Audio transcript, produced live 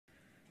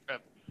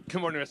Good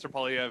morning, Mr.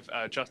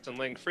 Poilievre. Justin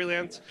Ling,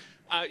 freelance.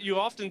 You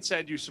often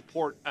said you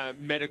support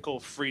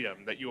medical freedom,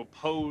 that you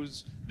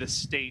oppose the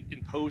state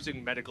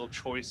imposing medical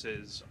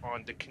choices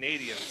onto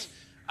Canadians.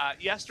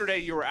 Yesterday,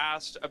 you were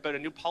asked about a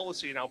new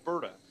policy in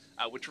Alberta,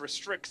 which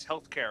restricts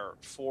healthcare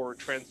for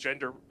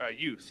transgender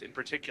youth in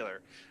particular.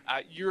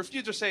 You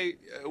refused to say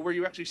where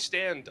you actually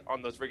stand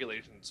on those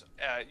regulations.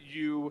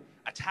 You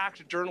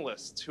attacked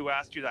journalists who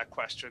asked you that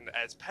question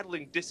as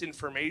peddling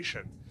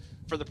disinformation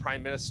for the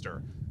Prime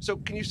Minister. So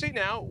can you say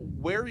now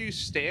where you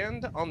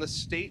stand on the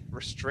state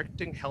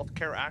restricting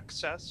healthcare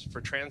access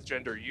for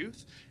transgender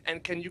youth?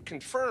 And can you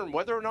confirm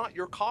whether or not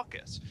your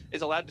caucus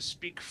is allowed to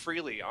speak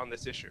freely on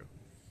this issue?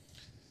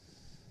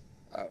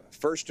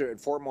 First and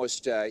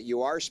foremost,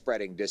 you are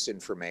spreading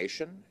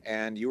disinformation,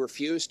 and you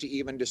refuse to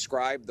even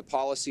describe the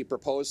policy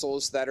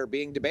proposals that are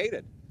being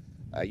debated.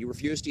 You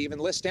refuse to even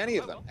list any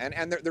of them.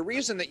 And the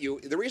reason you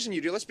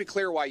do, let's be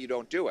clear why you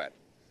don't do it.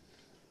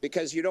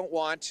 Because you don't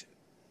want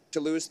to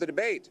lose the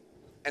debate.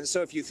 And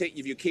so if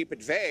you keep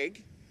it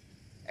vague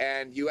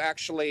and you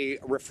actually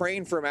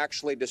refrain from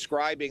actually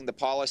describing the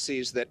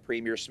policies that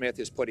Premier Smith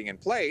is putting in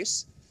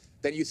place,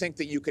 then you think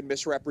that you can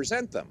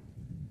misrepresent them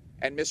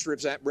and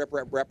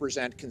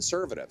represent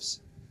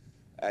conservatives.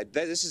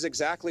 This is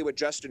exactly what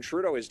Justin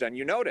Trudeau has done.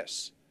 You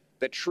notice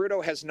that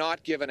Trudeau has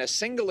not given a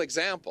single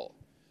example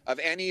of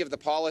any of the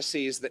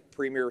policies that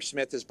Premier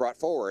Smith has brought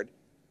forward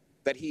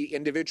that he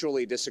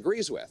individually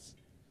disagrees with,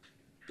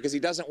 because he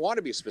doesn't want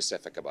to be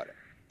specific about it.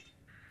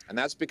 And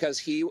that's because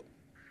he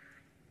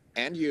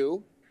and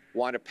you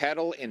want to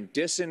peddle in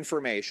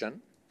disinformation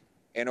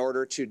in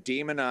order to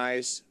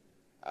demonize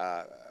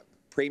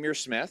Premier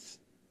Smith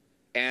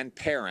and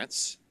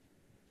parents.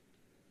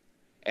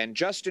 And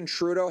Justin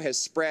Trudeau has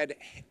spread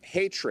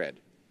hatred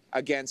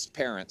against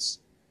parents.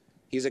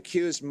 He's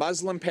accused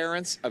Muslim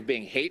parents of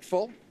being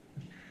hateful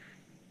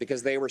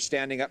because they were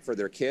standing up for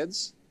their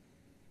kids.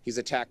 He's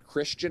attacked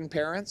Christian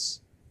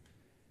parents.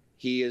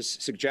 He has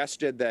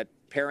suggested that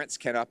parents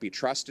cannot be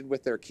trusted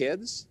with their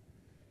kids,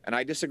 and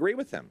I disagree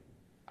with him.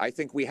 I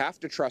think we have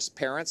to trust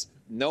parents.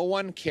 No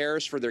one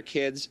cares for their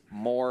kids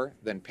more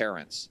than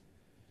parents.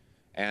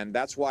 And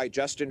that's why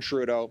Justin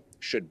Trudeau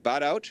should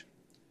butt out.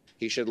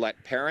 He should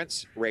let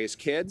parents raise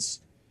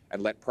kids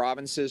and let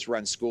provinces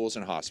run schools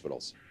and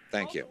hospitals.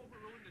 Thank you.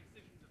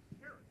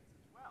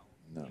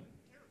 No.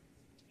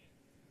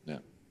 No.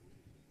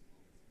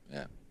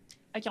 Yeah.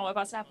 OK, on va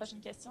passer à la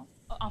prochaine question.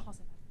 En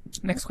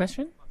français. Next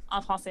question.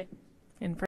 En français. In